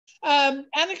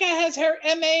Annika has her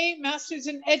MA, Master's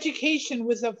in Education,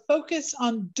 with a focus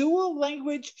on dual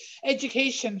language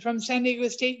education from San Diego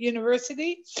State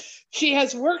University. She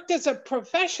has worked as a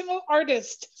professional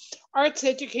artist, arts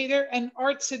educator, and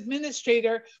arts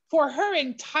administrator for her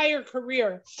entire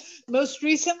career. Most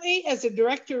recently as a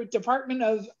director of Department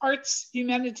of Arts,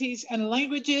 Humanities, and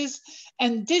Languages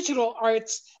and Digital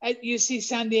Arts at UC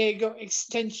San Diego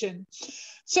Extension.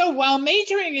 So while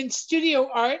majoring in studio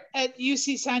art at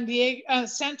UC San Diego,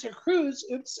 Santa Cruz,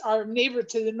 our neighbor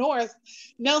to the north,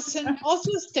 Nelson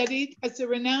also studied at the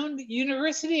renowned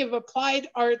University of Applied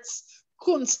Arts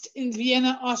Kunst in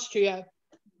Vienna, Austria.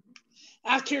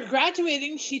 After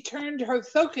graduating, she turned her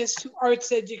focus to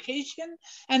arts education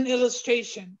and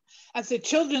illustration. At the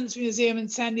Children's Museum in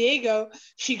San Diego,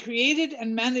 she created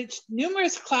and managed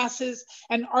numerous classes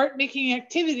and art-making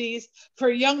activities for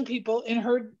young people in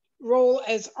her role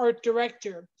as art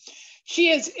director. She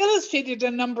has illustrated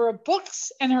a number of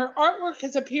books, and her artwork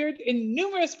has appeared in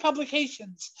numerous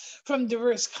publications from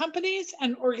diverse companies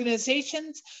and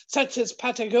organizations such as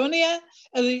Patagonia,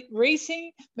 Elite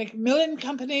Racing, Macmillan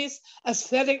Companies,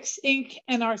 Aesthetics Inc.,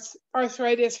 and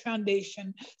Arthritis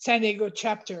Foundation, San Diego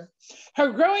chapter.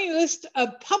 Her growing list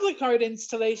of public art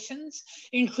installations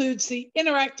includes the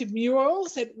interactive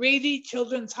murals at Rady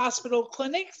Children's Hospital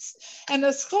Clinics and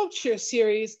a sculpture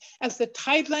series at the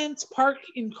Tidelands Park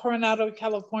in Coronado,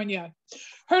 California.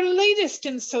 Her latest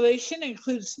installation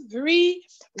includes 3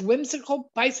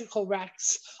 whimsical bicycle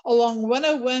racks along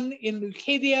 101 in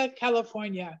Leucadia,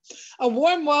 California. A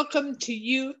warm welcome to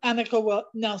you, Annika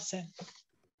Nelson.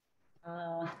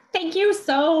 Thank you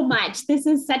so much. This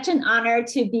is such an honor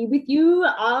to be with you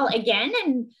all again.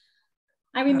 And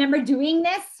I remember doing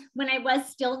this when I was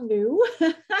still new.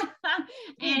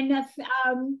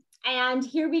 And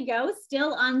here we go,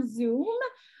 still on Zoom.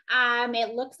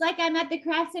 It looks like I'm at the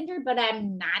Craft Center, but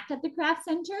I'm not at the Craft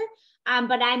Center.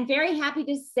 But I'm very happy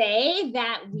to say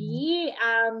that we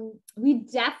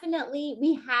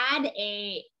had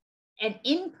an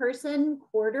in-person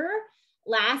quarter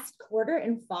last quarter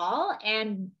in fall,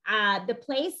 and the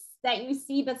place that you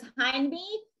see behind me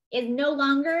is no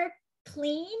longer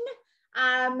clean.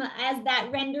 As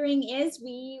that rendering is,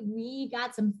 we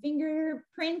got some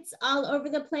fingerprints all over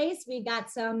the place. We got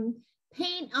some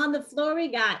paint on the floor. We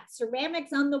got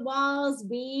ceramics on the walls.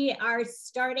 We are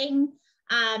starting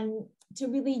to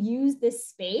really use this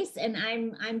space, and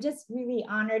I'm just really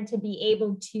honored to be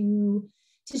able to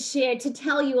share, to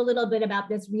tell you a little bit about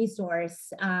this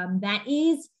resource that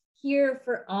is here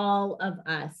for all of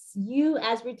us. You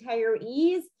as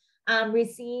retirees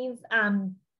receive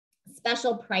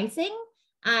special pricing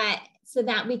so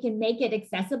that we can make it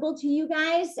accessible to you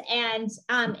guys. And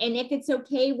if it's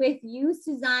okay with you,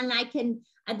 Suzanne,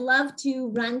 I'd love to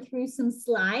run through some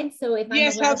slides. So if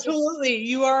yes, absolutely.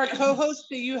 You are a co-host,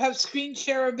 so you have screen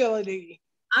share ability.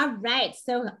 All right,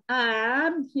 so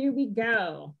here we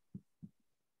go.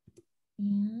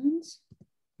 And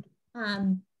let's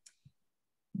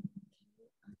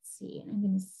see, I'm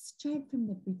going to start from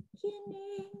the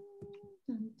beginning.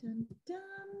 Dun, dun, dun.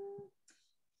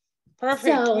 Perfect.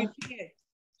 So,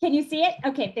 can you see it?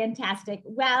 Okay, fantastic.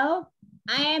 Well,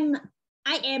 I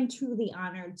am truly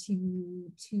honored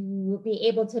to be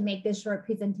able to make this short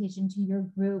presentation to your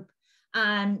group.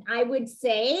 I would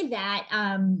say that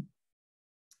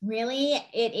really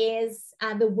it is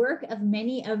the work of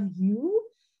many of you,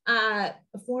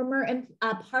 former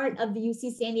part of the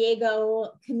UC San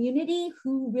Diego community,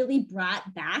 who really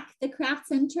brought back the Craft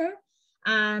Center.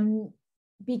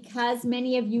 Because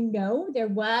many of you know, there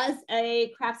was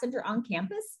a Craft Center on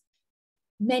campus.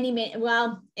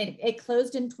 It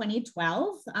closed in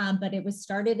 2012, but it was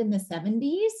started in the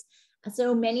 70s.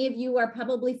 So many of you are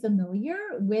probably familiar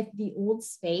with the old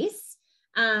space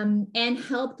and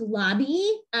helped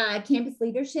lobby campus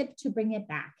leadership to bring it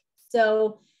back.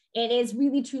 So it is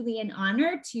really, truly an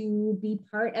honor to be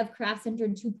part of Craft Center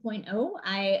 2.0.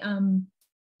 I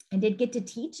did get to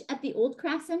teach at the old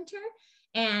Craft Center.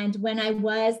 And when I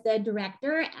was the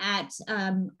director at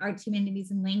Arts,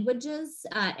 Humanities, and Languages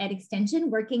at Extension,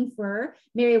 working for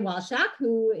Mary Walshock,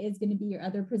 who is going to be your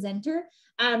other presenter,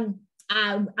 I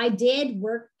did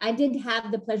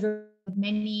have the pleasure of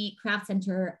many Craft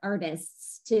Center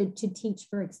artists to teach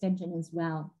for Extension as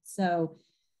well. So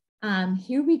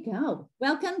here we go.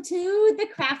 Welcome to the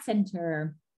Craft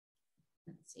Center.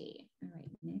 Let's see. All right,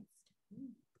 next.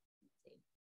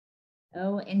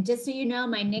 Oh, and just so you know,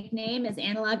 my nickname is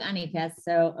Analog Annika.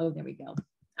 So, oh, there we go.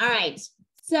 All right.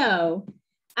 So,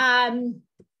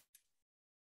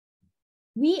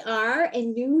 we are a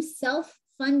new self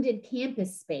self-funded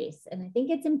campus space. And I think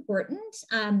it's important,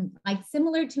 like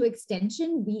similar to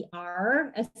Extension, we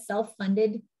are a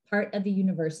self-funded part of the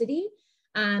university.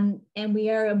 And we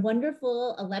are a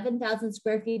wonderful 11,000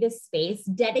 square feet of space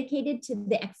dedicated to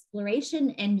the exploration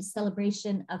and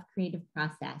celebration of creative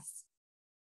process.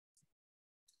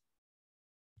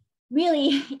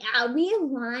 Really, we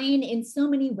align in so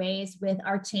many ways with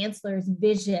our chancellor's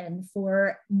vision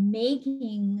for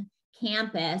making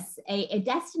campus a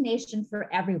destination for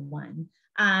everyone,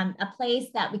 a place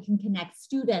that we can connect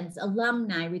students,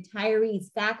 alumni,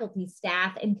 retirees, faculty,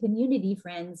 staff, and community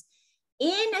friends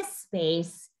in a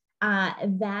space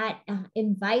that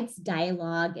invites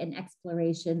dialogue and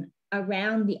exploration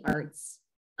around the arts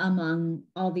among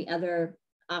all the other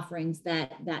offerings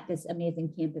that this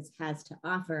amazing campus has to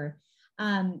offer.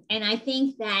 And I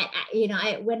think that,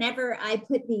 whenever I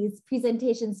put these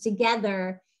presentations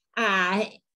together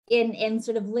and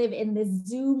sort of live in this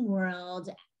Zoom world,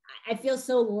 I feel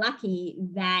so lucky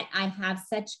that I have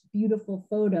such beautiful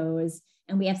photos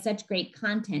and we have such great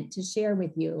content to share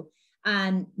with you.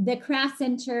 The Craft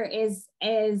Center is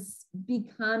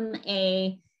become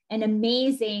an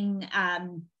amazing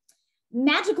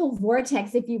magical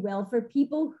vortex, if you will, for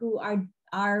people who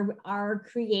are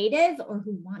creative or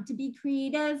who want to be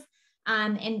creative.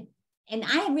 And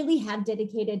I really have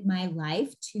dedicated my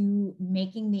life to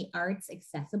making the arts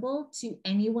accessible to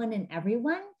anyone and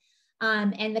everyone.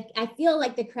 I feel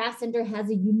like the Craft Center has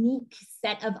a unique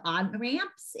set of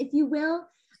on-ramps, if you will,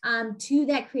 to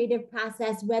that creative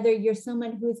process, whether you're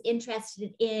someone who's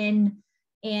interested in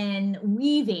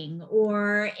weaving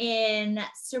or in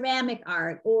ceramic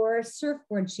art or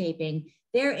surfboard shaping.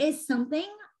 There is something,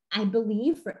 I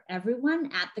believe, for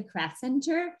everyone at the Craft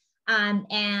Center.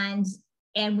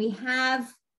 And we have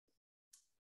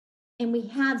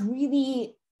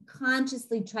really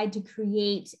consciously tried to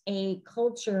create a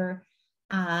culture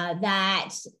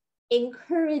that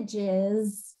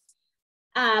encourages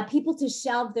people to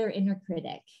shelve their inner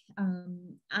critic.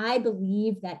 I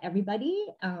believe that everybody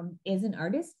is an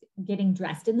artist. Getting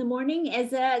dressed in the morning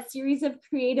is a series of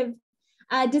creative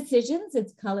decisions.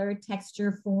 It's color,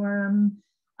 texture, form,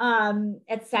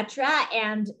 etc.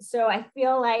 And so I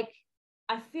feel like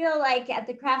at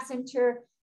the Craft Center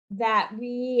that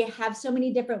we have so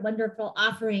many different wonderful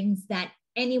offerings that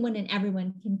anyone and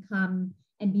everyone can come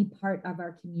and be part of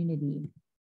our community.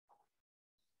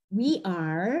 We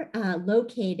are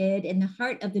located in the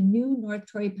heart of the new North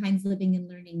Torrey Pines Living and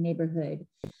Learning neighborhood.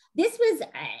 This was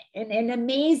an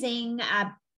amazing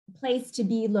place to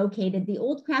be located. The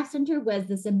old Craft Center was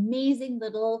this amazing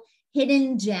little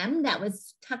hidden gem that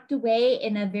was tucked away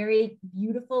in a very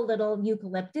beautiful little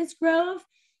eucalyptus grove.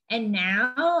 And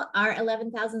now our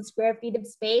 11,000 square feet of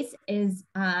space is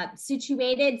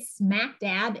situated smack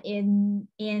dab in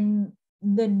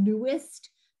the newest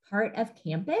part of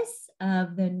campus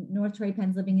of the North Torrey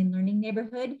Pines Living and Learning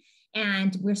neighborhood.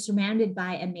 And we're surrounded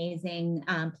by amazing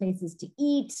places to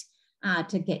eat,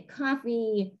 to get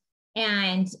coffee,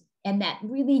 and that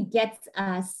really gets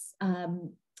us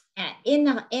in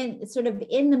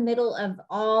the middle of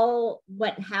all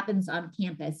what happens on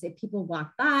campus. If people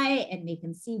walk by and they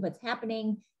can see what's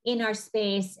happening in our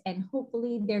space, and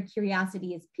hopefully their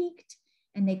curiosity is piqued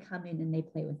and they come in and they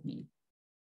play with me.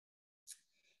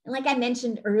 And like I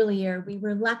mentioned earlier, we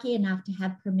were lucky enough to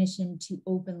have permission to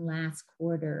open last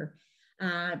quarter.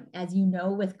 As you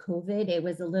know, with COVID, it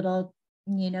was a little,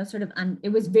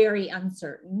 it was very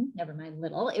uncertain, never mind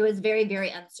little, it was very,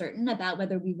 very uncertain about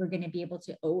whether we were going to be able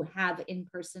to have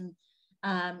in-person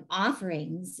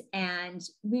offerings. And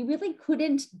we really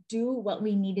couldn't do what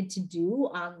we needed to do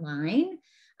online.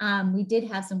 We did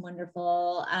have some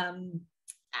wonderful,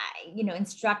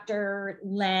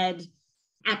 instructor-led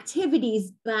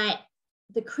activities, but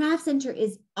the Craft Center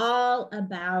is all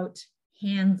about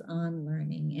hands-on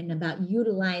learning and about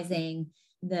utilizing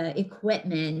the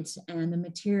equipment and the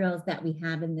materials that we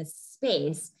have in this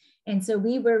space. And so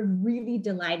we were really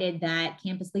delighted that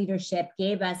campus leadership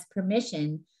gave us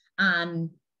permission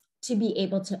to be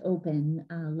able to open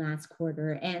last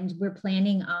quarter. And we're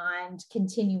planning on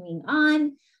continuing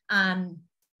on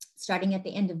starting at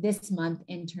the end of this month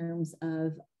in terms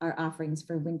of our offerings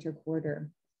for winter quarter.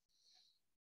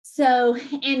 So,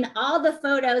 and all the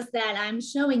photos that I'm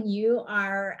showing you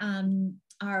are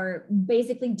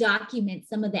basically document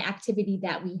some of the activity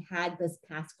that we had this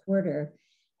past quarter.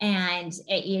 And,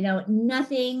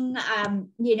 nothing,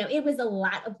 it was a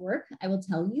lot of work, I will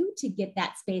tell you, to get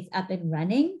that space up and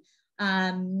running,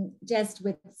 just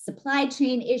with supply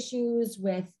chain issues,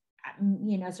 with,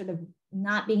 sort of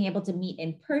not being able to meet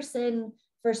in person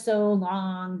for so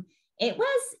long. It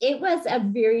was a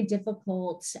very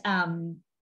difficult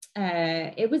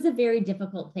it was a very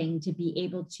difficult thing to be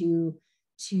able to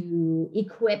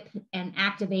equip and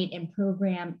activate and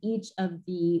program each of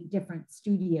the different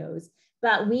studios.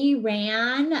 But we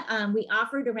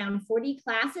offered around 40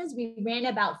 classes. We ran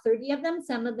about 30 of them.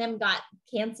 Some of them got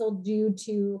canceled due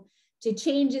to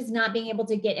changes, not being able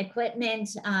to get equipment,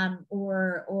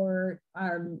 or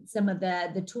some of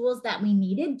the tools that we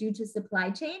needed due to supply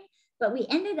chain. But we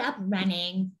ended up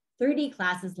running 30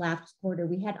 classes last quarter.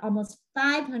 We had almost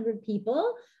 500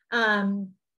 people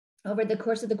over the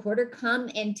course of the quarter come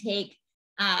and take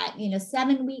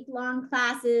 7-week-long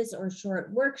classes or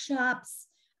short workshops.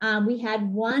 We had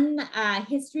one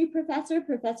history professor,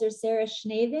 Professor Sarah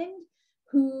Schneevind,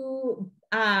 who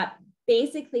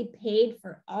basically paid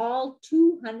for all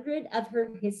 200 of her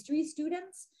history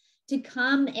students to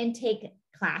come and take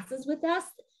classes with us.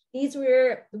 These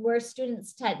were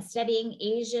students studying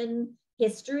Asian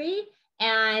history,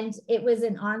 and it was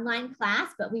an online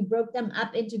class, but we broke them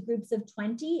up into groups of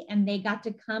 20, and they got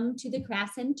to come to the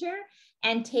craft center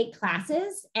and take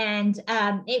classes. And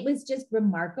it was just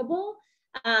remarkable,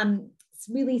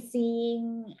 really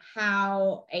seeing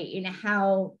how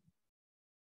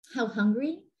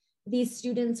hungry these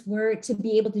students were to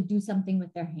be able to do something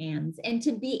with their hands and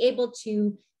to be able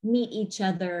to meet each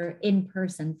other in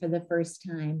person for the first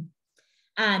time.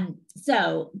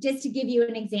 So just to give you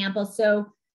an example,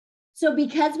 so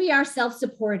because we are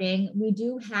self-supporting, we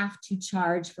do have to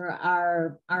charge for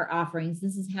our offerings.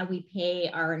 This is how we pay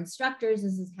our instructors.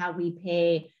 This is how we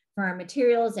pay for our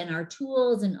materials and our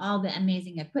tools and all the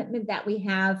amazing equipment that we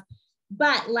have.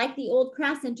 But like the old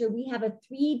craft center, we have a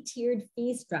 3-tiered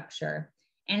fee structure.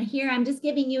 And here I'm just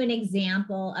giving you an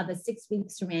example of a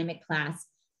 6-week ceramic class.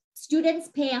 Students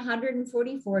pay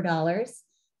 $144.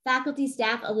 Faculty,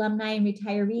 staff, alumni, and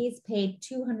retirees pay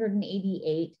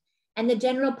 $288. And the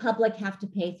general public have to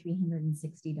pay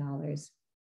 $360.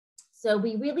 So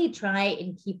we really try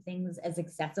and keep things as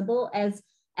accessible as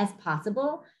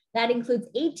possible. That includes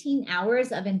 18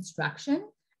 hours of instruction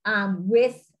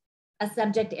with a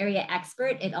subject area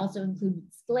expert. It also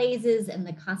includes glazes and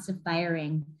the cost of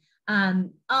firing.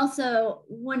 Also,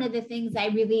 one of the things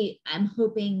I'm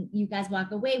hoping you guys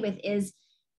walk away with is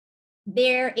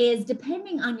there is,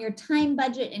 depending on your time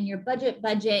budget and your budget,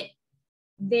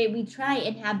 we try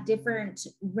and have different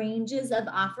ranges of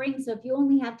offerings. So if you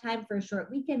only have time for a short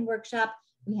weekend workshop,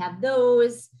 we have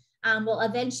those. We'll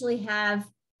eventually have,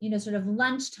 sort of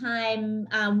lunchtime,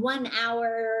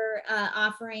 1-hour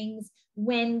offerings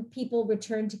when people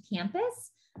return to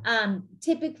campus.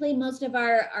 Typically, most of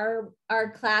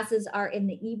our classes are in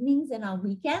the evenings and on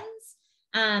weekends,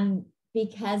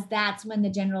 because that's when the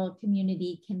general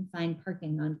community can find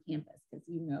parking on campus,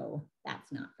 because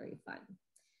that's not very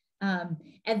fun.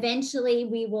 Eventually,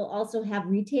 we will also have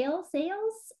retail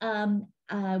sales.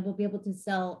 We'll be able to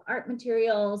sell art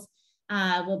materials.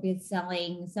 We'll be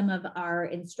selling some of our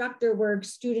instructor work,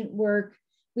 student work.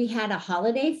 We had a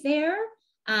holiday fair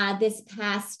this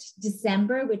past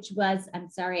December, which was, I'm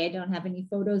sorry, I don't have any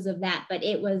photos of that, but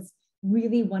it was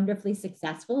really wonderfully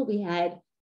successful. I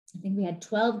think we had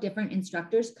 12 different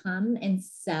instructors come and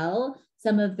sell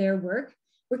some of their work.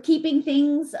 We're keeping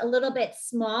things a little bit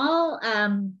small.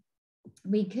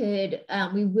 We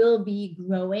will be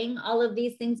growing all of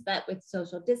these things, but with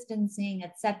social distancing,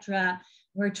 etc.,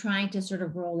 we're trying to sort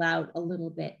of roll out a little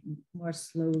bit more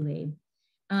slowly.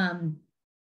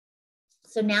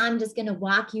 So now I'm just going to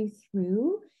walk you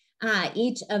through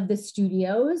each of the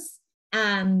studios.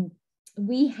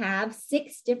 We have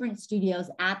 6 different studios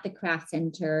at the Craft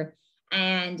Center.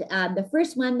 And the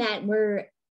first one that we're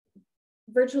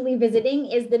virtually visiting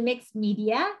is the mixed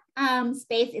media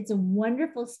space. It's a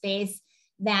wonderful space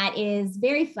that is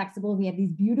very flexible. We have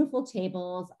these beautiful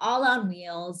tables, all on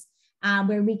wheels,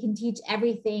 where we can teach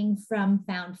everything from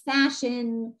found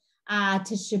fashion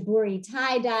to shibori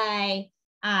tie-dye,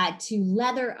 to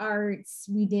leather arts.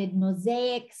 We did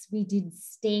mosaics, we did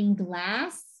stained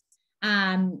glass.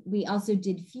 We also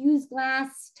did fused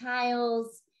glass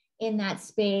tiles in that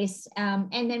space.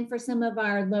 And then for some of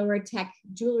our lower tech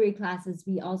jewelry classes,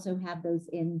 we also have those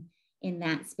in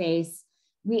that space.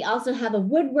 We also have a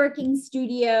woodworking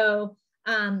studio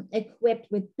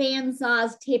equipped with band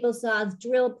saws, table saws,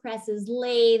 drill presses,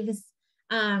 lathes.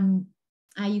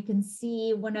 You can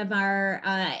see one of our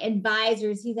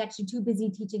advisors. He's actually too busy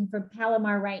teaching for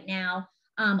Palomar right now.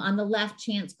 On the left,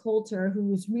 Chance Coulter,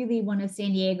 who's really one of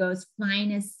San Diego's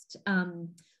finest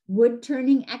wood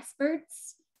turning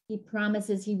experts. He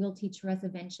promises he will teach for us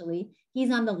eventually. He's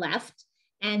on the left.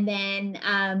 And then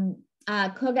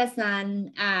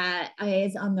Koga-san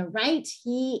is on the right.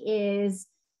 He is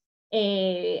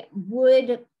a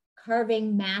wood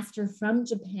carving master from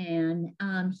Japan.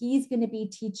 He's going to be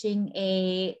teaching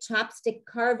a chopstick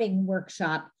carving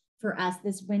workshop for us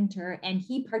this winter, and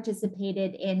he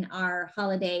participated in our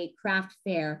holiday craft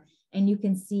fair. And you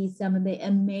can see some of the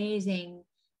amazing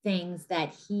things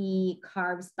that he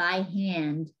carves by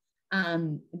hand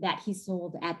that he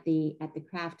sold at the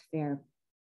craft fair.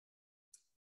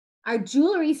 Our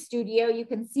jewelry studio, you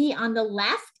can see on the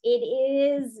left, it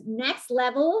is next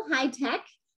level high tech.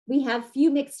 We have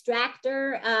fume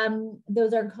extractor.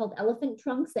 Those are called elephant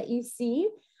trunks that you see.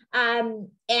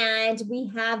 And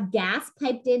we have gas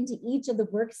piped into each of the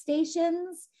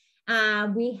workstations.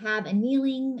 We have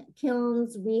annealing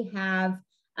kilns. We have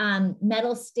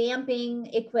metal stamping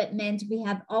equipment. We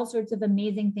have all sorts of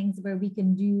amazing things where we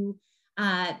can do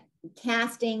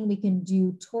casting, we can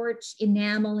do torch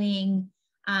enameling,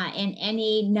 and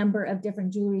any number of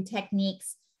different jewelry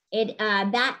techniques.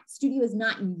 That studio is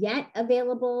not yet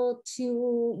available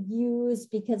to use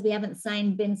because we haven't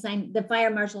been signed, the fire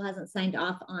marshal hasn't signed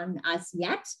off on us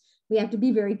yet. We have to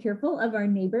be very careful of our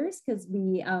neighbors because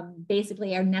we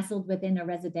basically are nestled within a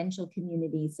residential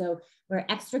community. So we're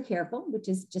extra careful, which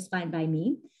is just fine by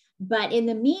me. But in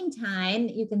the meantime,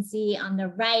 you can see on the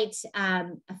right, a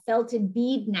felted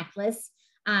bead necklace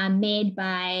made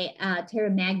by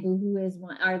Tara Magbu, who is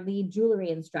our lead jewelry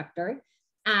instructor.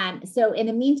 So in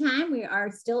the meantime, we are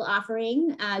still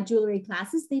offering jewelry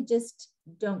classes. They just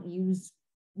don't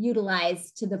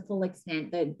utilize to the full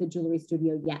extent the jewelry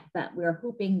studio yet, but we're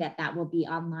hoping that that will be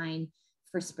online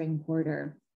for spring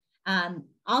quarter.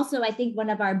 Also, I think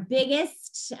one of our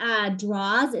biggest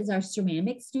draws is our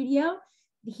ceramic studio.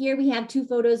 Here we have 2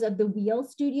 photos of the wheel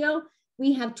studio.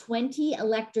 We have 20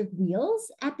 electric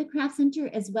wheels at the craft center,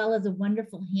 as well as a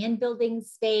wonderful hand building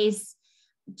space,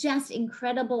 just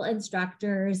incredible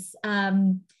instructors.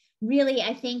 Really,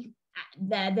 I think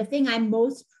the thing I'm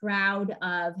most proud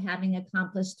of having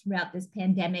accomplished throughout this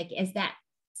pandemic is that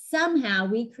somehow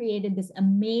we created this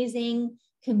amazing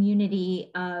community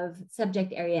of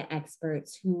subject area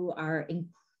experts who are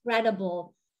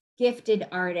incredible, gifted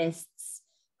artists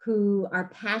who are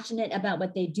passionate about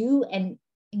what they do and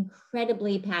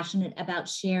incredibly passionate about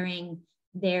sharing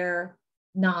their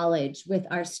knowledge with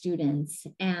our students.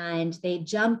 And they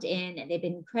jumped in and they've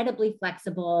been incredibly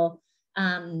flexible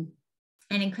and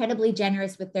incredibly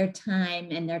generous with their time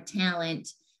and their talent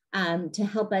to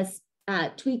help us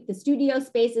tweak the studio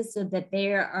spaces so that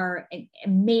there are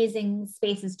amazing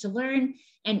spaces to learn,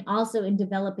 and also in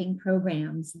developing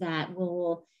programs that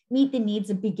will meet the needs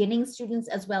of beginning students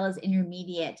as well as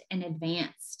intermediate and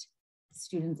advanced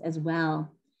students as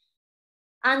well.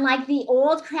 Unlike the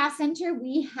old craft center,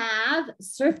 we have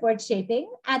surfboard shaping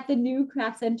at the new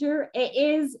craft center.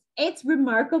 It's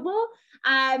remarkable.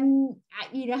 You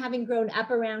know, having grown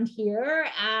up around here,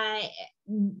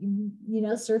 you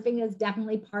know, surfing is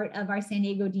definitely part of our San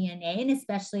Diego DNA, and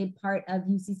especially part of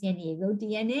UC San Diego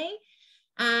DNA.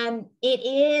 It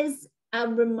is a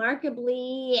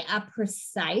remarkably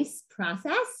precise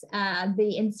process.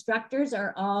 The instructors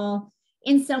are all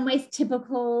in some ways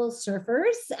typical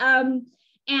surfers.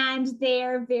 And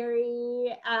they're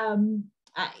very,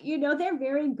 you know, they're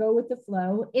very go with the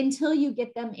flow until you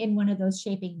get them in one of those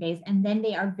shaping bays. And then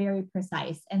they are very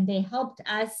precise. And they helped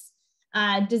us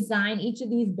design each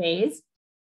of these bays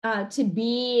to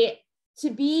be,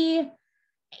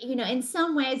 you know, in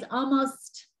some ways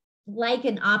almost like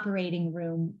an operating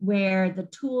room where the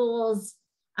tools,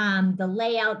 the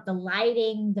layout, the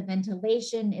lighting, the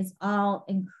ventilation is all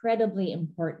incredibly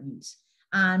important.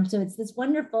 So it's this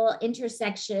wonderful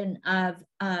intersection of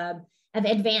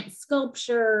advanced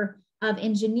sculpture, of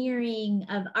engineering,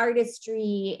 of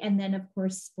artistry, and then of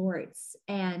course sports.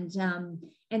 And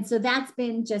so that's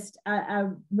been just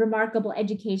a remarkable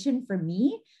education for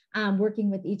me,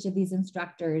 working with each of these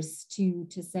instructors to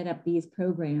set up these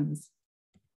programs.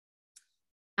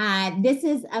 This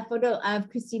is a photo of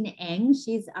Christina Eng.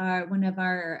 She's one of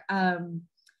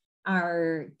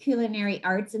our culinary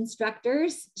arts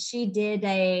instructors. She did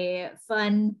a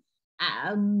fun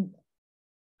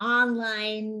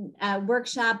online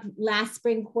workshop last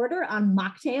spring quarter on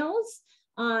mocktails.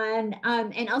 And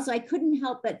also I couldn't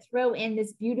help but throw in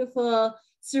this beautiful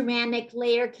ceramic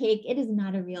layer cake. It is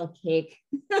not a real cake,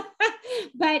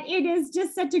 but it is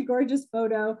just such a gorgeous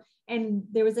photo. And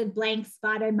there was a blank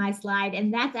spot on my slide.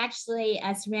 And that's actually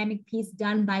a ceramic piece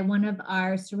done by one of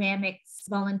our ceramics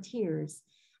volunteers,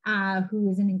 who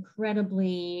is an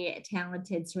incredibly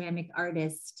talented ceramic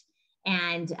artist,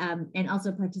 and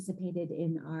also participated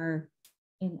in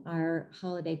our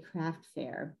holiday craft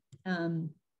fair.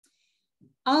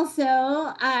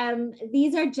 Also,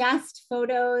 these are just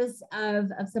photos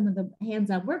of some of the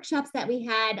hands-on workshops that we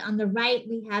had. On the right,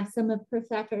 we have some of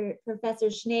Professor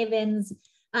Schneeven's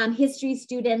history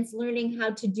students learning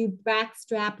how to do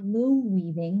backstrap loom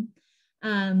weaving.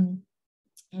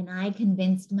 And I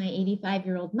convinced my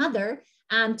 85-year-old mother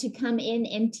to come in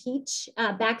and teach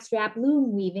backstrap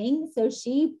loom weaving. So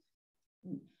she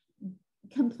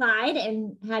complied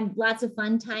and had lots of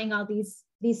fun tying all these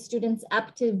students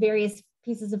up to various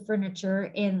pieces of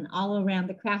furniture in all around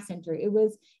the craft center. It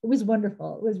was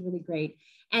wonderful. It was really great.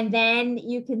 And then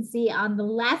you can see on the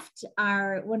left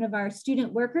one of our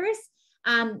student workers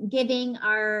giving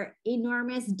our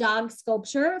enormous dog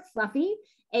sculpture, Fluffy,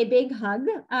 a big hug.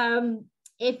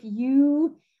 If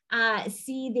you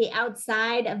see the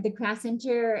outside of the craft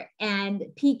center and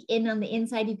peek in on the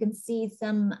inside, you can see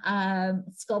some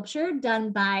sculpture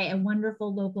done by a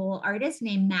wonderful local artist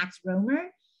named Max Romer,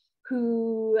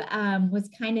 who was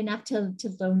kind enough to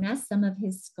loan us some of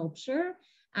his sculpture.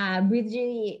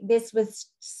 Really, this was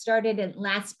started at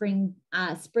last spring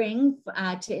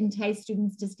to entice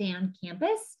students to stay on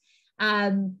campus.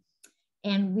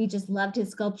 And we just loved his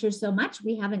sculpture so much,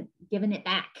 we haven't given it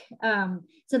back.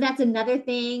 So that's another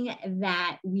thing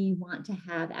that we want to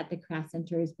have at the craft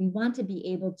centers. We want to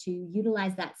be able to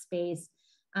utilize that space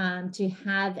to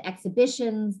have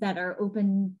exhibitions that are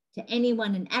open to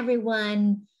anyone and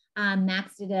everyone.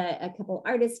 Max did a couple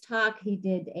artist talk. He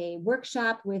did a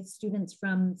workshop with students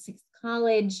from 6th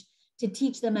College to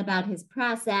teach them about his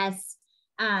process.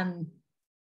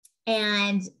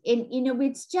 And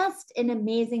it's just an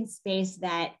amazing space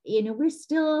that, we're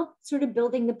still sort of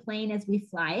building the plane as we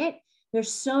fly it.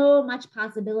 There's so much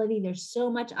possibility. There's so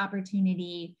much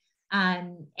opportunity.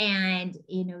 And,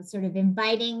 sort of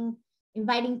inviting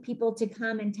people to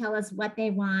come and tell us what they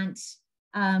want,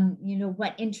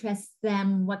 what interests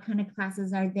them, what kind of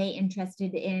classes are they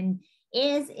interested in,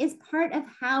 is part of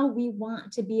how we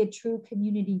want to be a true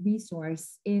community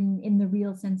resource in the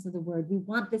real sense of the word. We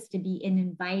want this to be an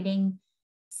inviting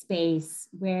space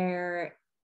where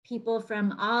people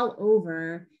from all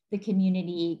over the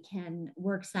community can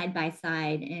work side by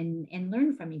side and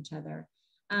learn from each other.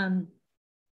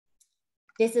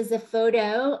 This is a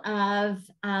photo of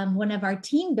one of our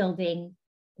team building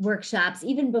workshops.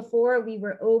 Even before we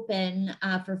were open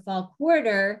for fall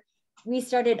quarter, we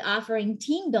started offering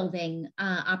team building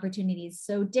opportunities.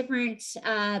 So different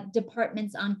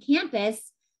departments on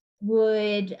campus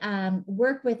would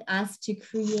work with us to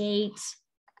create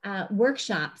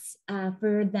workshops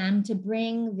for them to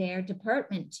bring their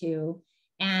department to.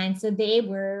 And so they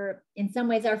were, in some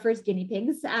ways, our first guinea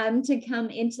pigs to come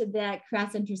into the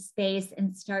craft center space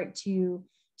and start to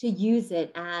use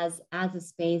it as a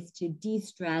space to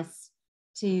de-stress,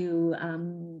 to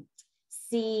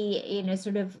see,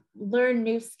 sort of learn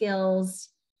new skills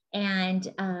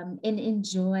and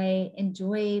enjoy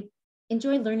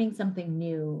learning something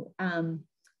new. Let's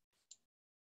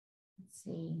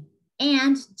see.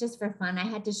 And just for fun, I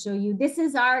had to show you, this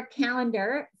is our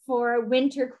calendar for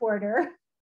winter quarter.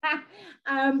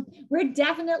 We're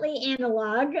definitely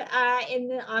analog in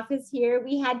the office here.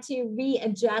 We had to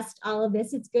readjust all of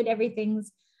this. It's good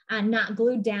everything's not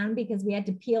glued down because we had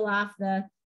to peel off the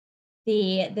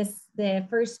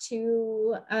first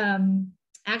two,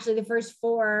 actually the first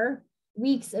 4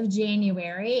 weeks of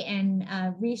January and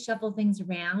reshuffle things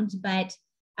around. But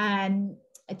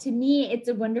to me, it's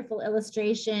a wonderful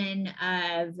illustration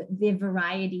of the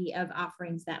variety of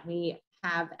offerings that we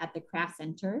have at the Craft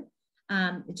Center.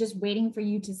 Just waiting for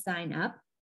you to sign up.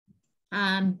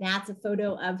 That's a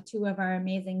photo of 2 of our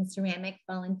amazing ceramic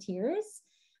volunteers.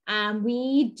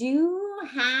 We do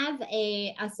have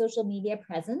a social media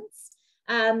presence.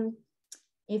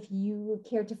 If you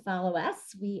care to follow us,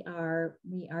 we are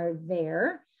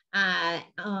there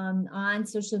on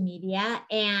social media,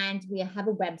 and we have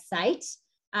a website,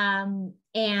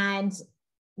 and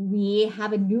we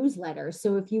have a newsletter.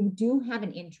 So if you do have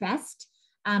an interest,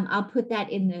 I'll put that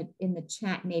in the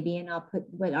chat maybe, and I'll put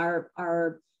what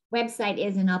our website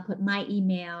is, and I'll put my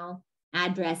email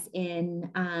address in,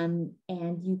 and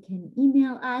you can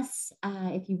email us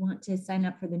if you want to sign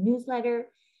up for the newsletter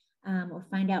or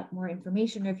find out more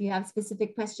information, or if you have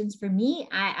specific questions for me,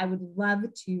 I would love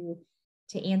to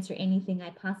answer anything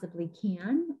I possibly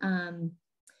can.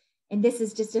 And this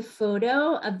is just a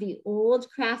photo of the old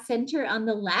Craft Center on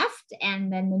the left,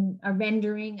 and then a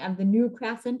rendering of the new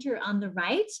Craft Center on the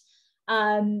right.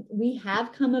 We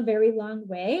have come a very long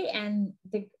way, and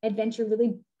the adventure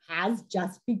really has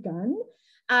just begun.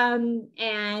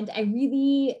 And I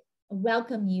really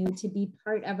welcome you to be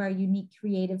part of our unique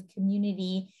creative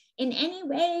community in any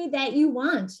way that you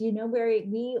want. You know, where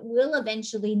we will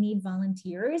eventually need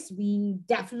volunteers. We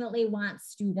definitely want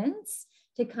students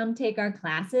to come take our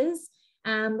classes.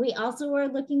 We also are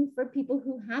looking for people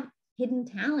who have hidden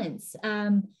talents,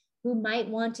 who might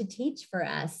want to teach for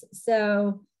us.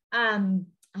 So I'll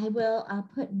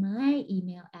put my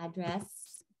email address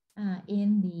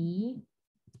in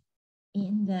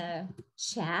the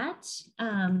chat.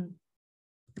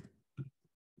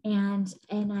 And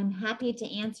I'm happy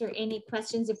to answer any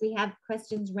questions if we have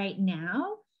questions right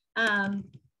now.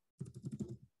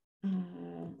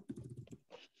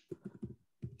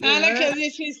 Annika,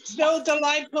 this is so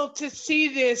delightful to see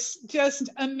this, just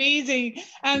amazing.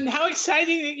 And how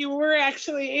exciting that you were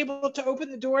actually able to open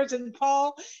the doors in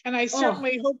fall. And I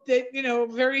certainly hope that, you know,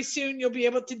 very soon you'll be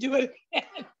able to do it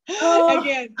again.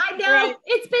 Again. I know, right.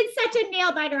 It's been such a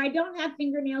nail biter. I don't have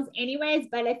fingernails anyways,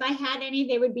 but if I had any,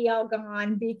 they would be all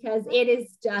gone, because it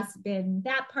has just been,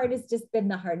 that part has just been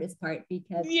the hardest part,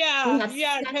 because because I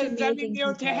mean, you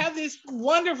know, to have this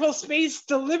wonderful space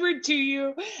delivered to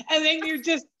you, and then you're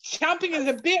just chomping at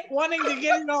the bit wanting to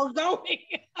get it all going.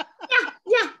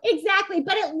 yeah, exactly.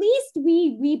 But at least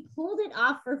we pulled it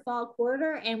off for fall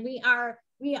quarter, and we are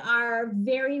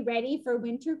very ready for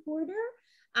winter quarter.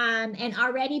 And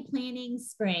already planning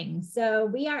spring. So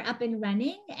we are up and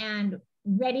running and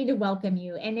ready to welcome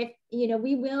you. And if, you know,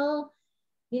 we will,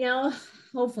 you know,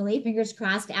 hopefully, fingers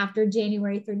crossed, after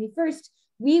January 31st,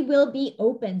 we will be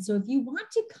open. So if you want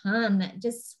to come,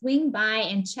 just swing by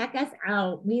and check us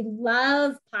out. We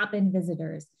love pop-in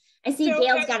visitors. I see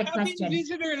Gail's got a question.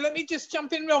 Visitor, let me just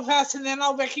jump in real fast, and then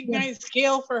I'll recognize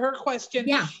Gail for her question.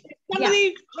 Yeah. If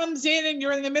somebody comes in and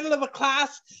you're in the middle of a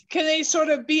class, can they sort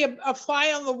of be a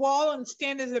fly on the wall and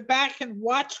stand at the back and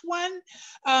watch one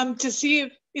to see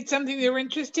if it's something they're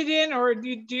interested in, or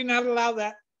do you not allow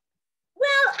that?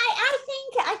 Well,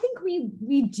 I think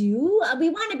we do.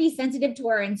 We want to be sensitive to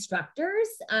our instructors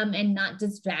and not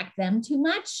distract them too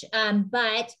much.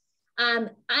 But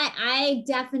I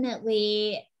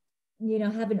definitely, you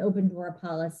know, have an open door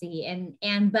policy,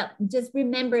 but just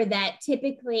remember that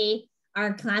typically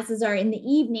our classes are in the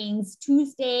evenings,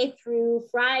 Tuesday through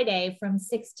Friday from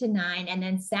 6 to 9, and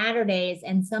then Saturdays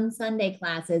and some Sunday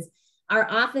classes. Our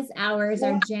office hours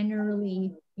are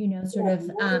generally, you know, sort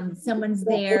of someone's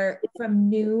there from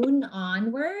noon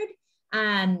onward.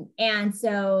 And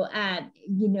so,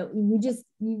 you know, you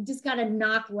just got to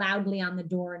knock loudly on the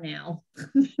door now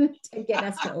to get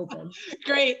us to open.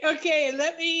 Great. Okay.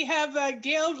 Let me have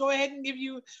Gail go ahead and give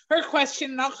you her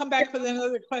question, and I'll come back with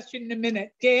another question in a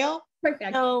minute. Gail?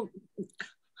 Perfect. Oh,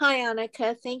 hi,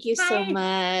 Annika. Thank you so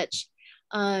much.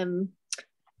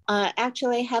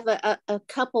 Actually, I have a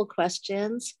couple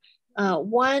questions.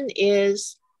 One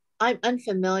is, I'm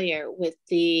unfamiliar with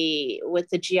the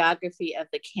geography of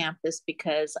the campus,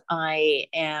 because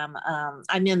I'm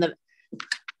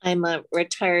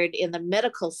retired in the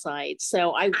medical side,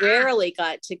 so I rarely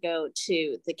got to go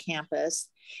to the campus.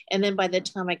 And then by the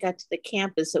time I got to the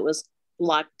campus, it was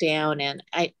locked down. And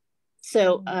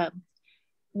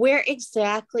where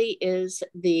exactly is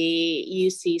the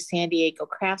UC San Diego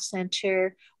Craft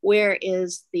Center? Where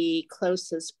is the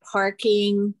closest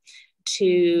parking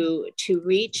to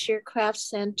reach your craft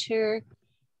center?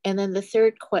 And then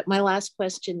my last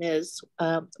question is,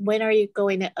 when are you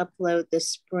going to upload the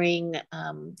spring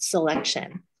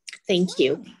selection? Thank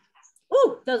you.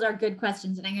 Oh, those are good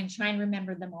questions, and I'm going to try and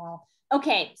remember them all.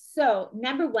 Okay, so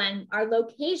number one, our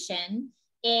location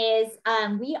is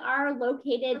we are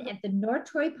located at the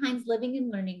North Torrey Pines Living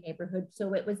and Learning neighborhood.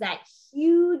 So it was that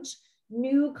huge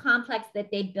new complex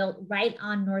that they built right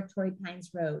on North Torrey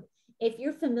Pines Road. If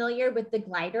you're familiar with the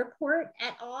glider port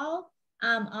at all,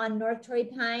 on North Torrey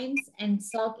Pines and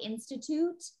Salk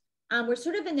Institute, we're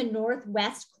sort of in the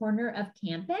northwest corner of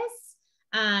campus.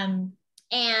 And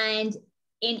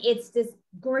it's this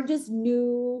gorgeous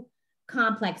new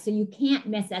complex, so you can't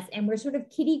miss us. And we're sort of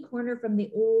kitty corner from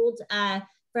the old,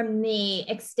 from the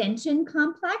extension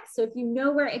complex. So if you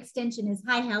know where extension is,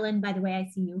 hi Helen, by the way, I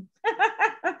see you.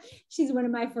 She's one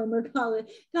of my former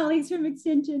colleagues from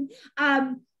extension.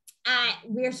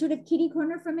 We're sort of kitty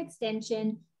corner from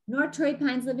extension, North Torrey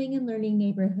Pines Living and Learning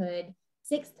neighborhood,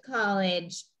 6th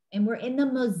College, and we're in the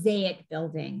Mosaic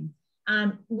building.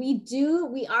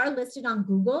 We are listed on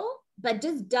Google, but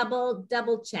just double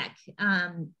check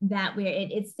that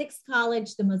it's 6th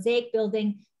College, the Mosaic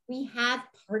building. We have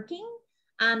parking,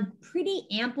 pretty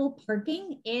ample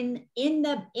parking in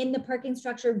the parking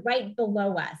structure right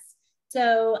below us.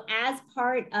 So as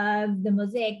part of the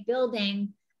Mosaic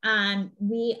building,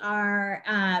 we are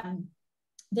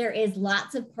there is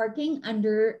lots of parking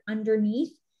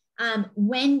underneath.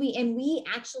 We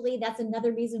actually, that's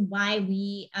another reason why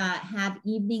we have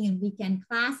evening and weekend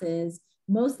classes,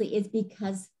 mostly is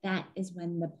because that is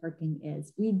when the parking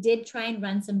is. We did try and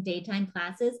run some daytime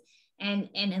classes, and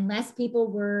unless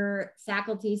people were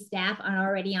faculty, staff are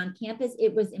already on campus,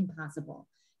 it was impossible.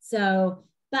 So,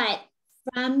 there's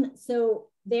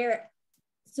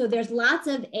lots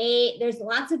of A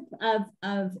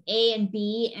and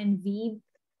B and V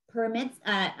permits,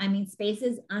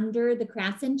 spaces under the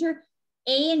craft center.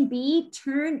 A and B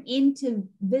turn into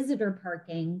visitor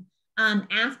parking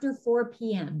after 4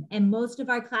 p.m. and most of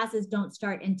our classes don't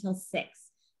start until 6.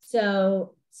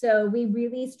 So we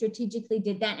really strategically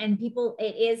did that, and people,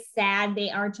 it is sad, they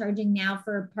are charging now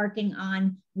for parking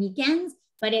on weekends,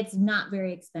 but it's not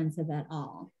very expensive at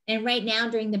all. And right now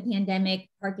during the pandemic,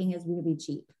 parking is really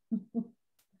cheap.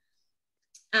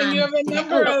 And you have a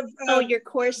number of your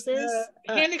courses,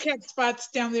 handicap spots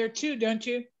down there too, don't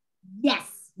you?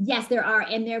 Yes, there are.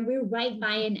 And we're right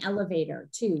by an elevator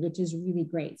too, which is really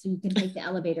great. So you can take the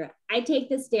elevator. I take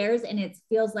the stairs and it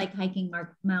feels like hiking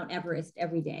Mount Everest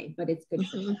every day, but it's good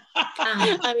for me.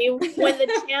 I mean, when the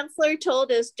chancellor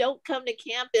told us don't come to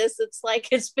campus, it's like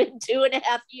it's been 2.5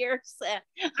 years. I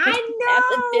know.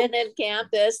 Haven't been in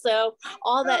campus. So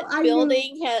all that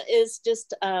building is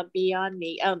just beyond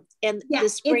me. And the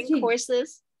spring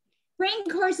courses. Spring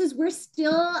courses, we're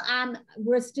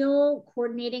still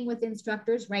coordinating with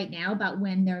instructors right now about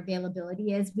when their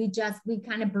availability is. We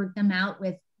kind of burnt them out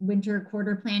with winter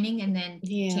quarter planning and then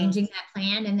changing that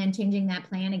plan and then changing that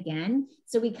plan again.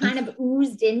 So we kind of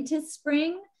oozed into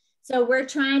spring. So we're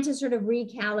trying to sort of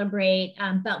recalibrate,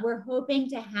 but we're hoping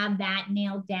to have that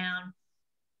nailed down.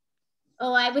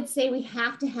 Oh, I would say we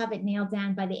have to have it nailed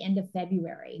down by the end of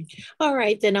February. All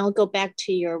right, then I'll go back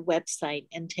to your website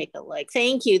and take a look.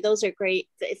 Thank you. Those are great.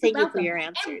 Thank you for your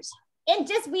answers. And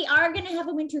we are going to have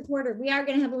a winter quarter. We are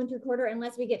going to have a winter quarter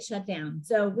unless we get shut down.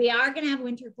 So we are going to have a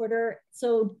winter quarter.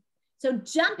 So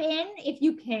jump in if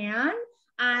you can,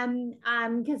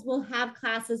 because we'll have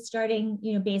classes starting,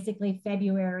 basically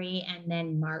February and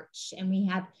then March. And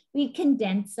we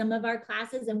condensed some of our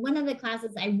classes. And one of the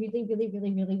classes I really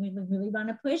want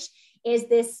to push is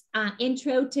this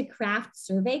intro to craft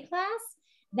survey class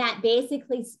that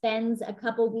basically spends a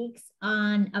couple weeks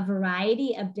on a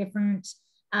variety of different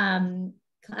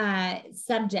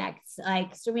subjects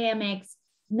like ceramics,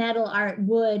 metal art,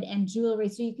 wood, and jewelry.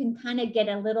 So you can kind of get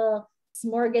a little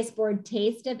smorgasbord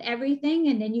taste of everything,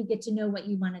 and then you get to know what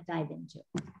you want to dive into.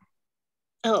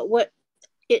 Oh, what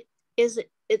it is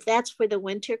it that's for the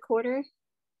winter quarter?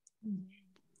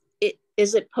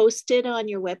 Is it posted on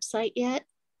your website yet?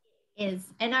 Is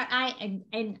and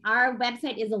our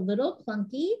website is a little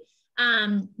clunky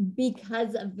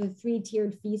because of the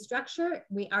 3-tiered fee structure.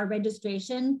 Our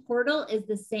registration portal is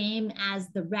the same as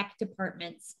the rec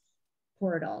department's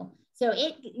portal. So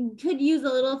it could use a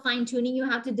little fine tuning. You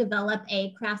have to develop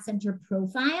a craft center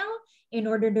profile in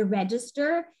order to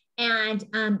register. And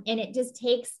it just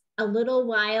takes a little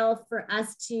while for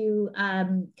us to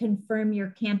confirm your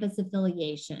campus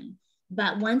affiliation.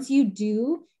 But once you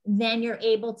do, then you're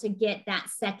able to get that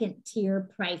 2nd tier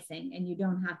pricing and you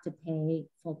don't have to pay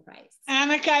full price.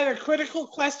 Annika, I have a critical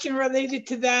question related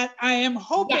to that. I am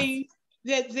hoping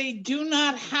that they do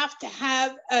not have to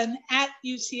have an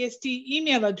 @UCSD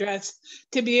email address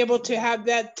to be able to have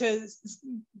that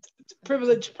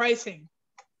privileged pricing.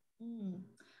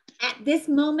 At this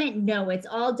moment, no, it's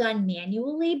all done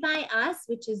manually by us,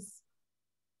 which is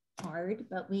hard,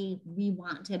 but we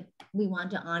want to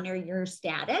honor your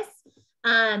status.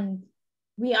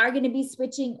 We are going to be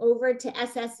switching over to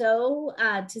SSO,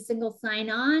 to single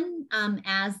sign-on,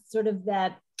 as sort of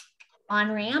the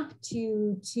on-ramp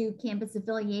to campus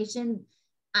affiliation.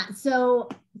 So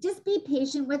just be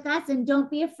patient with us and don't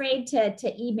be afraid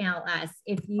to email us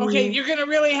if you. Okay, you're going to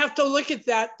really have to look at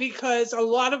that because a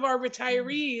lot of our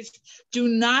retirees do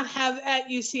not have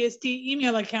 @UCSD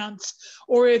email accounts,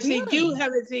 or if they do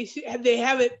have it, they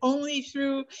have it only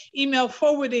through email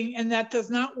forwarding, and that does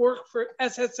not work for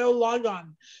SSO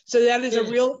logon. So that is a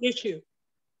real issue.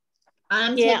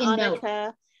 I'm taking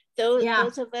Annika,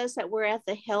 those of us that were at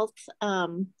the health,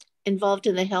 involved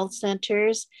in the health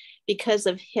centers, because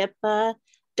of HIPAA,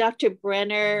 Dr.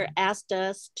 Brenner asked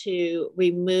us to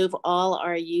remove all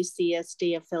our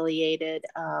UCSD affiliated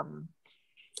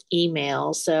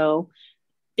emails. So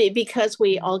because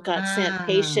we all got sent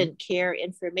patient care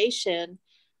information,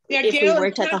 Yeah, if we Gail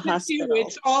worked at the said this too. hospital.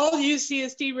 It's all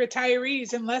UCSD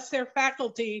retirees, unless they're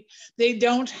faculty, they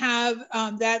don't have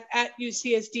that at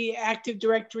UCSD Active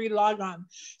Directory logon.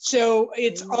 So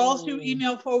it's all through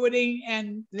email forwarding,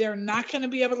 and they're not going to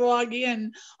be able to log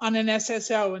in on an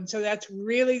SSO. And so that's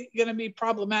really going to be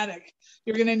problematic.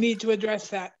 You're going to need to address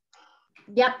that.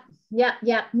 Yep.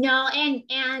 No,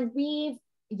 and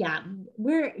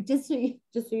we're just so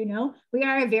you know, we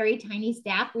are a very tiny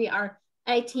staff. We are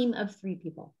a team of 3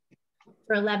 people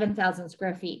for 11,000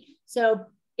 square feet. So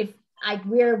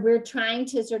we're trying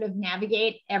to sort of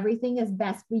navigate everything as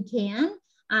best we can.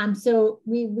 So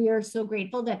we are so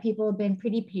grateful that people have been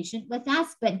pretty patient with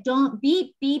us, but don't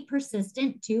be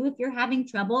persistent too. If you're having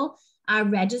trouble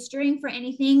registering for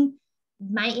anything,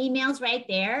 my email's right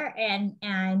there, and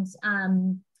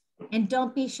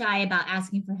don't be shy about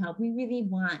asking for help. We really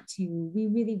want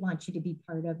you to be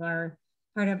part of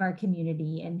our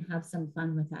community and have some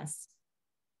fun with us.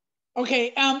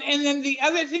 Okay, and then the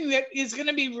other thing that is going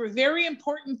to be very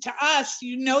important to us,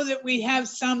 you know that we have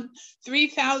some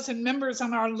 3,000 members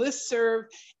on our listserv.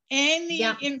 Any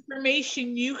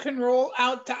information you can roll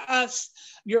out to us,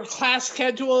 your class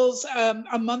schedules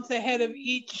a month ahead of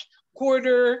each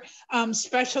quarter,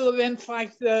 special events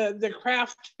like the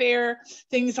craft fair,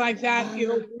 things like that.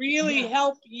 It'll really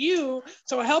help you.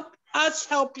 So help us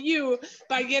help you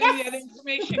by getting that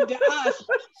information to us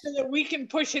so that we can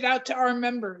push it out to our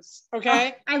members.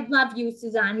 Okay. Oh, I love you,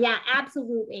 Suzanne. Yeah,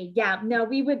 absolutely. Yeah, no,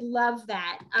 we would love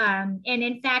that. And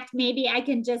in fact, maybe I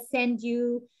can just send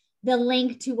you the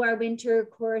link to our winter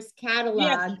course catalog.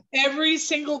 Yes, every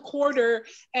single quarter,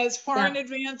 as far in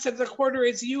advance of the quarter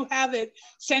as you have it,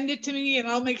 send it to me and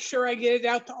I'll make sure I get it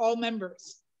out to all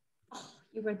members. Oh,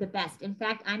 you were the best. In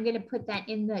fact, I'm going to put that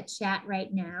in the chat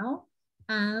right now.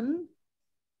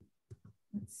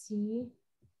 Let's see.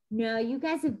 No, you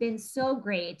guys have been so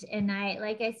great. And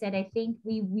like I said, I think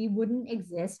we wouldn't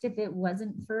exist if it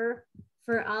wasn't for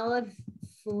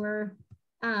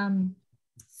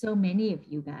so many of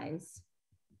you guys.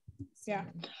 So. Yeah.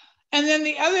 And then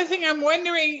the other thing I'm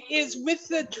wondering is, with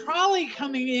the trolley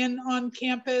coming in on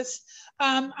campus,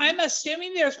 I'm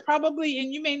assuming there's probably,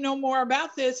 and you may know more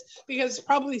about this because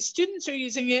probably students are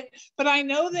using it, but I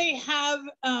know they have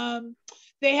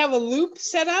a loop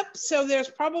set up. So there's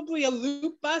probably a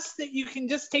loop bus that you can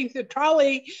just take the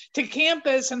trolley to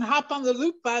campus and hop on the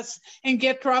loop bus and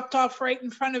get dropped off right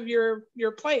in front of your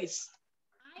place.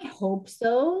 I hope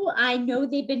so. I know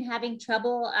they've been having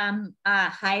trouble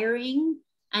hiring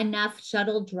enough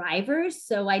shuttle drivers.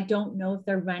 So I don't know if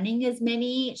they're running as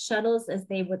many shuttles as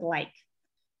they would like.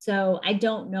 So I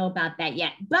don't know about that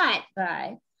yet. But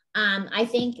I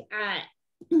think,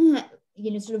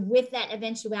 sort of with that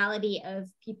eventuality of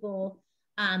people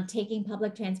taking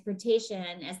public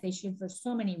transportation, as they should for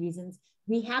so many reasons,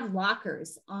 we have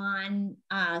lockers on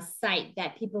site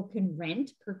that people can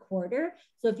rent per quarter.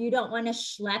 So if you don't want to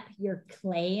schlep your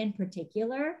clay in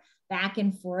particular back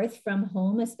and forth from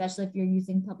home, especially if you're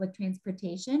using public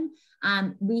transportation,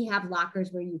 we have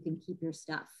lockers where you can keep your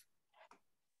stuff.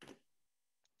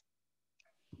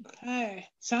 Okay,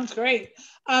 sounds great.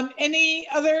 Any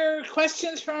other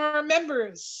questions from our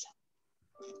members?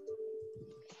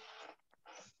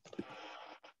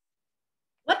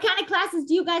 What kind of classes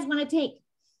do you guys want to take?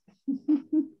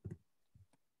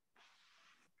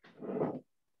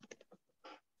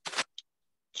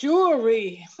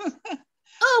 Jewelry.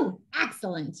 Oh,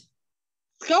 excellent.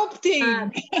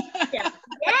 Sculpting.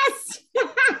 Yes.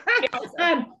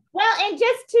 Well, and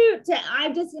just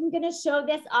I just am going to show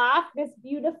this off, this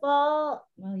beautiful,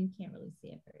 well, you can't really see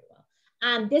it very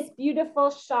well. This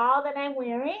beautiful shawl that I'm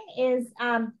wearing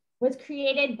was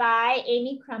created by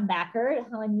Amy Crumbacker.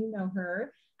 Helen, you know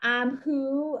her,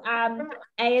 who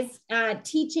is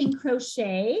teaching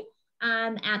crochet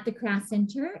at the Craft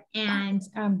Center. And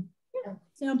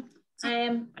so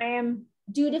I am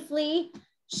dutifully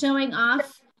showing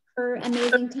off her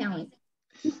amazing talent.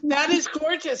 That is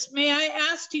gorgeous. May I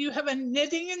ask, do you have a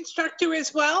knitting instructor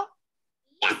as well?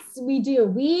 Yes, we do.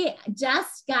 We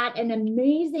just got an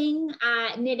amazing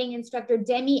knitting instructor,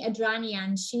 Demi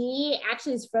Adranian. She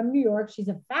actually is from New York. She's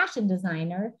a fashion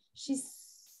designer. She's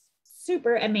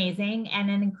super amazing and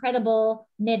an incredible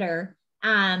knitter.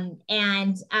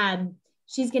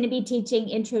 She's going to be teaching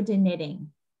Intro to Knitting.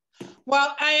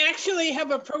 Well, I actually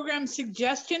have a program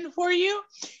suggestion for you,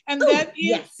 and that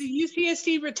is the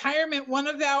UCSD Retirement one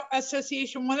of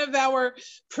our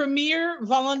premier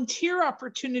volunteer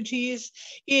opportunities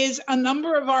is a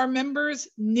number of our members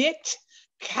knit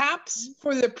caps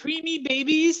for the preemie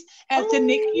babies at the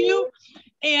NICU.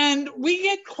 And we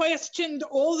get questioned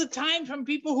all the time from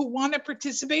people who want to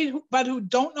participate, but who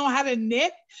don't know how to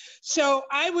knit. So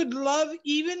I would love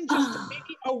even just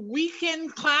maybe a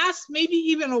weekend class, maybe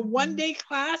even a one-day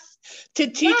class to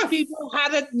teach people how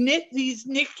to knit these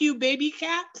NICU baby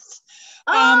caps.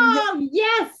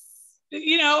 Yes.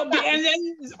 You know, and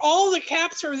then all the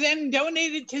caps are then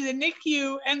donated to the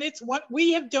NICU, and it's what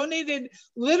we have donated,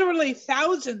 literally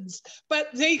thousands, but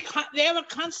they have a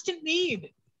constant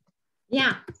need.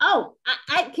 Yeah. Oh,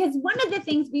 because one of the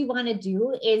things we want to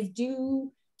do is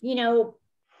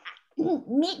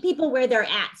meet people where they're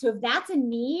at. So if that's a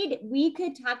need, we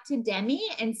could talk to Demi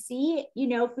and see,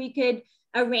 if we could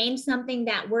arrange something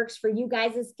that works for you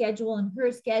guys' schedule and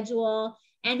her schedule,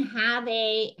 and have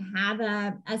a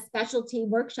specialty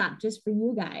workshop just for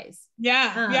you guys.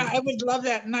 Yeah, I would love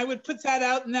that. And I would put that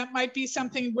out, and that might be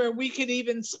something where we could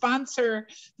even sponsor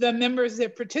the members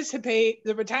that participate,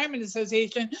 the Retirement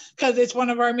Association, because it's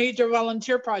one of our major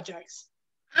volunteer projects.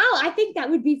 Oh, I think that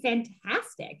would be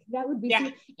fantastic. That would be,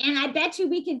 and I bet you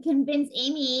we could convince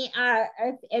Amy,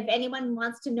 if anyone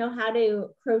wants to know how to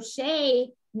crochet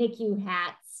NICU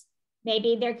hats,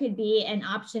 maybe there could be an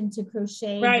option to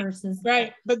crochet versus.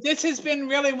 Right. But this has been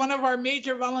really one of our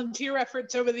major volunteer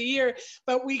efforts over the year.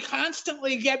 But we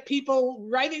constantly get people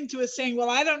writing to us saying,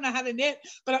 well, I don't know how to knit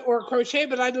or crochet,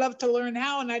 but I'd love to learn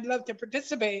how, and I'd love to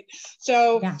participate.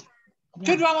 So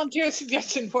good volunteer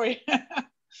suggestion for you.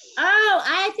 Oh,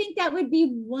 I think that would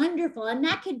be wonderful. And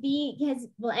that could be because,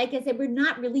 well, like I said, we're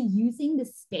not really using the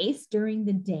space during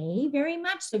the day very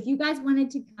much. So if you guys wanted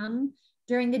to come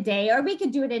during the day, or we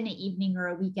could do it in the evening or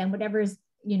a weekend, whatever is,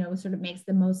 sort of makes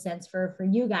the most sense for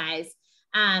you guys.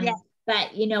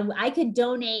 But, I could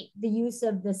donate the use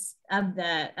of this, of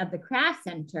the craft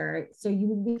center. So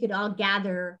we could all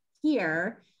gather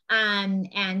here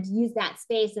and use that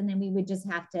space. And then we would just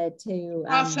have to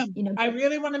awesome. I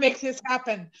really want to make this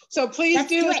happen. So please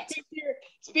do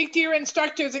speak to your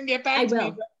instructors and get back to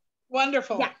me.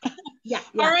 Wonderful. Yeah.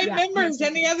 All right, members,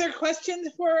 any other questions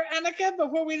for Annika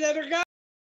before we let her go?